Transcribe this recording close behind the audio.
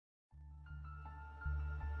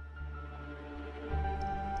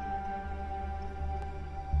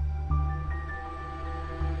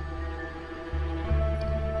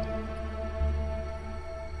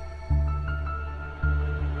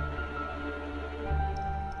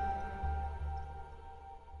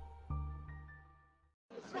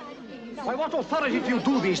By what authority do you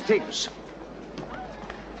do these things?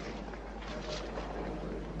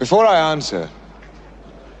 Before I answer,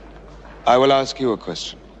 I will ask you a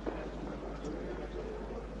question.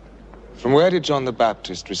 From where did John the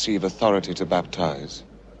Baptist receive authority to baptize?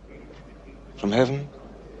 From heaven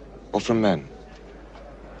or from men?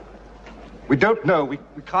 We don't know. We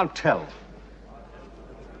can't tell.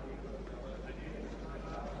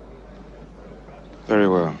 Very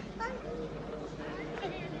well.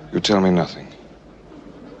 You tell me nothing.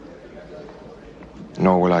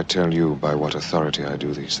 Nor will I tell you by what authority I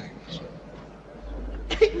do these things.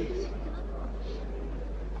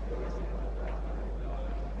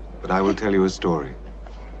 But I will tell you a story.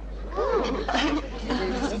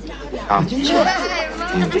 Come.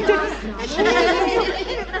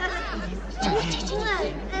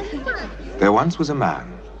 There once was a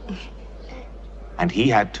man, and he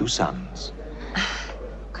had 2 sons.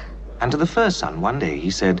 And to the first son, one day, he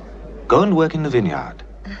said, "Go and work in the vineyard."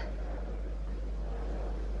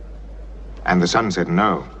 And the son said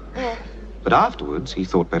no. But afterwards, he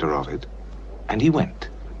thought better of it, and he went.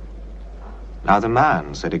 Now the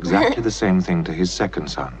man said exactly the same thing to his second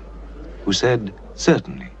son, who said,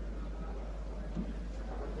 "Certainly."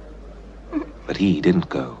 But he didn't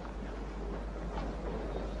go.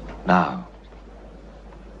 Now,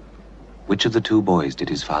 which of the 2 boys did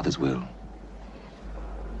his father's will?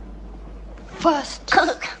 First.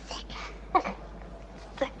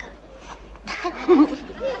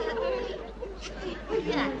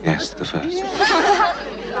 Yes, the first.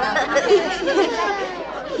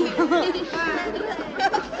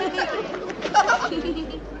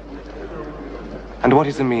 And what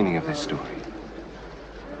is the meaning of this story?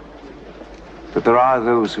 That there are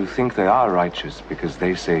those who think they are righteous because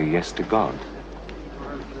they say yes to God,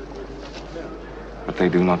 but they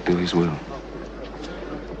do not do his will.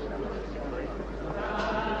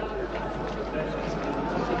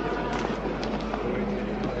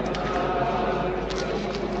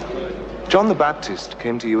 John the Baptist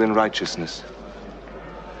came to you in righteousness,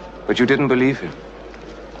 but you didn't believe him,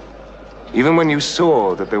 even when you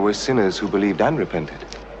saw that there were sinners who believed and repented.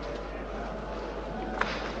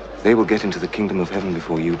 They will get into the kingdom of heaven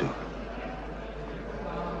before you do.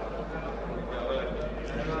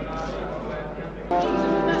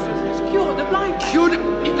 Cured, the blind cured.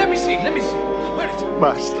 Let me see. Where is it?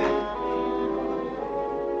 Master,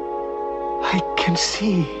 I can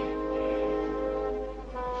see.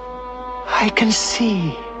 I can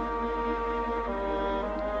see.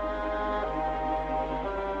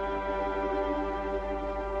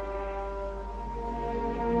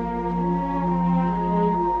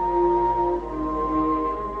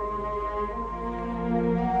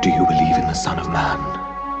 Do you believe in the Son of Man?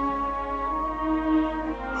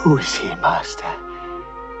 Who is he, Master?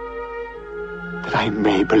 That I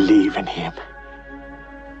may believe in him.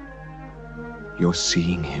 You're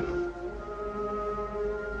seeing him.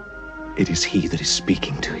 It is he that is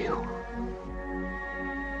speaking to you.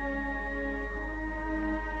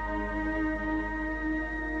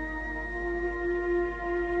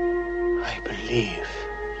 I believe.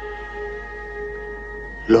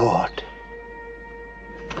 Lord.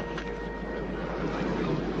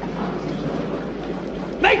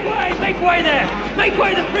 Make way there! Make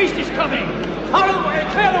way, the priest is coming! Out of the way,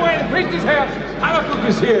 clear the way, the priest is here! Habakkuk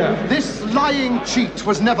is here! This lying cheat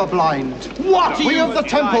was never blind. What? We of the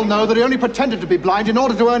temple know that he only pretended to be blind in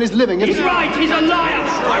order to earn his living. He's right, he's a liar!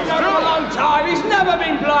 I've known him a long time, he's never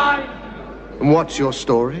been blind! And what's your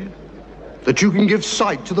story? That you can give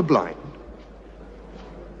sight to the blind?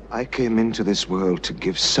 I came into this world to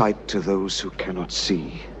give sight to those who cannot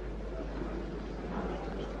see.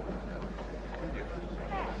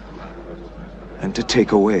 And to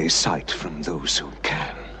take away sight from those who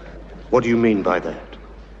can. What do you mean by that?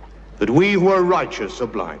 That we who are righteous are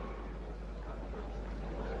blind?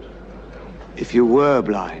 If you were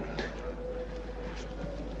blind,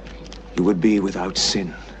 you would be without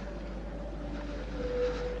sin.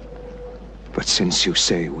 But since you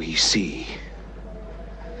say we see,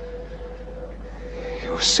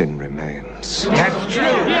 your sin remains. That's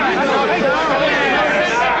true!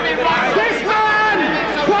 This man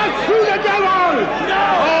wants through the devil! No!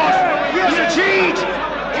 He's a cheat!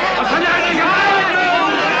 A fanatic!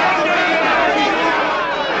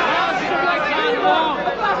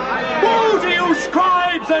 Woe to you,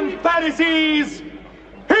 scribes and Pharisees!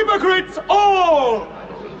 Hypocrites all!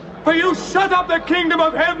 For you shut up the kingdom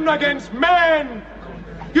of heaven against men!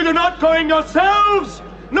 You do not go in yourselves,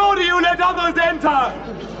 nor do you let others enter!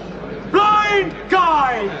 Blind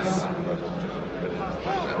guides!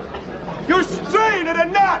 You strain at a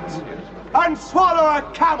gnat and swallow a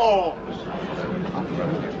camel!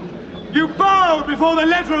 You bow before the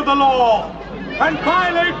letter of the law and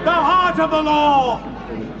violate the heart of the law.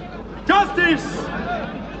 Justice,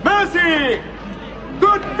 mercy,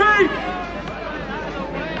 good faith.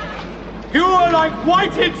 You are like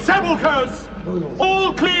whited sepulchres,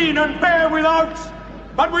 all clean and fair without,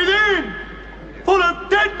 but within, full of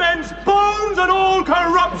dead men's bones and all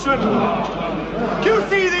corruption. You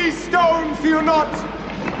see these stones, do you not?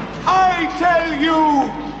 I tell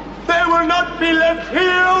you, there will not be left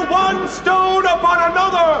here one stone upon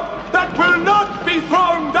another that will not be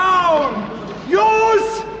thrown down.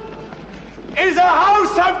 Yours is a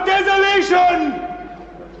house of desolation,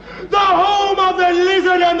 the home of the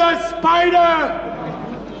lizard and the spider.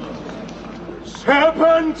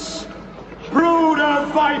 Serpents, brood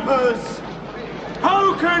of vipers,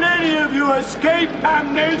 how can any of you escape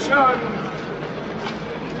damnation?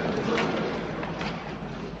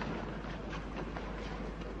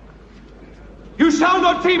 You shall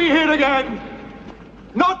not see me here again,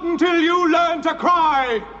 not until you learn to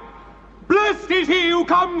cry, "Blessed is he who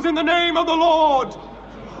comes in the name of the Lord."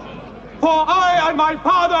 For I and my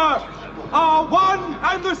Father are one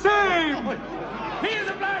and the same. He is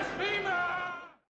a blasphemer.